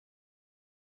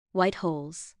White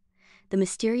holes. The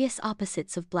mysterious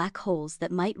opposites of black holes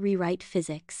that might rewrite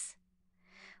physics.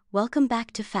 Welcome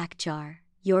back to Fact Jar,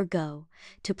 your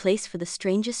go-to place for the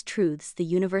strangest truths the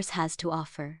universe has to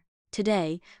offer.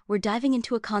 Today, we're diving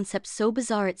into a concept so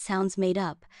bizarre it sounds made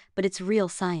up, but it's real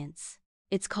science.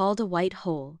 It's called a white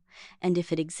hole, and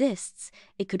if it exists,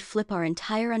 it could flip our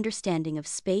entire understanding of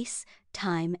space,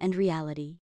 time, and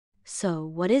reality. So,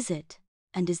 what is it?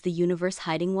 And is the universe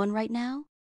hiding one right now?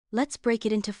 Let's break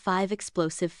it into 5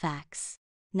 explosive facts.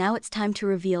 Now it's time to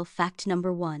reveal fact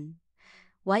number 1.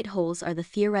 White holes are the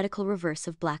theoretical reverse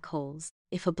of black holes.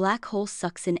 If a black hole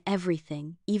sucks in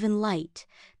everything, even light,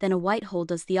 then a white hole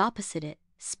does the opposite. It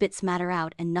spits matter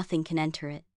out and nothing can enter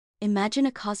it. Imagine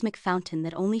a cosmic fountain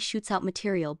that only shoots out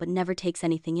material but never takes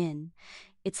anything in.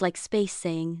 It's like space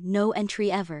saying, no entry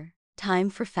ever. Time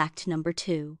for fact number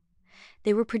 2.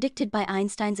 They were predicted by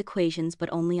Einstein's equations but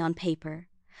only on paper.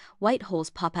 White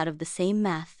holes pop out of the same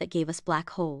math that gave us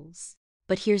black holes.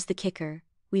 But here's the kicker.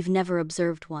 We've never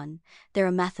observed one. They're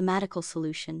a mathematical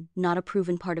solution, not a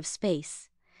proven part of space.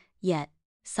 Yet,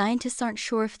 scientists aren't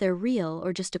sure if they're real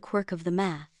or just a quirk of the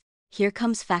math. Here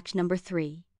comes fact number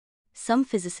 3. Some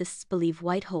physicists believe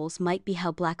white holes might be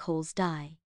how black holes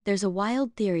die. There's a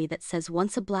wild theory that says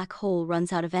once a black hole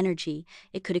runs out of energy,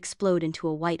 it could explode into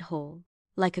a white hole.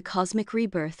 Like a cosmic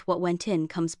rebirth, what went in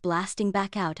comes blasting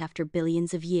back out after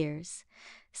billions of years.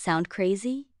 Sound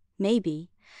crazy?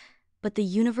 Maybe. But the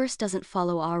universe doesn't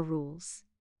follow our rules.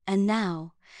 And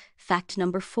now, fact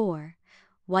number 4.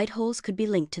 White holes could be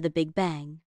linked to the Big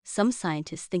Bang. Some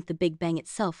scientists think the Big Bang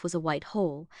itself was a white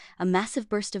hole, a massive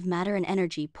burst of matter and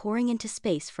energy pouring into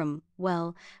space from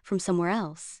somewhere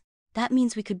else. That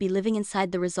means we could be living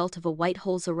inside the result of a white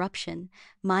hole's eruption,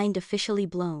 mind officially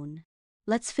blown.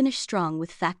 Let's finish strong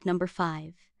with fact number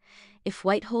 5. If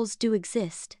white holes do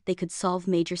exist, they could solve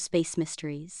major space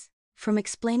mysteries. From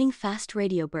explaining fast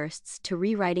radio bursts to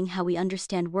rewriting how we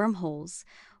understand wormholes,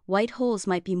 white holes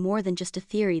might be more than just a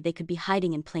theory. They could be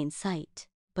hiding in plain sight.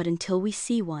 But until we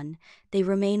see one, they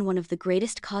remain one of the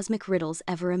greatest cosmic riddles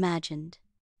ever imagined.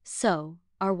 So,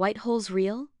 are white holes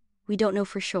real? We don't know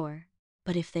for sure.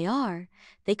 But if they are,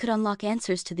 they could unlock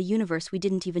answers to the universe we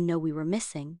didn't even know we were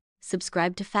missing.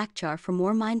 Subscribe to Fact Jar for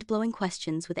more mind-blowing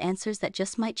questions with answers that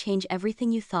just might change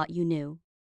everything you thought you knew.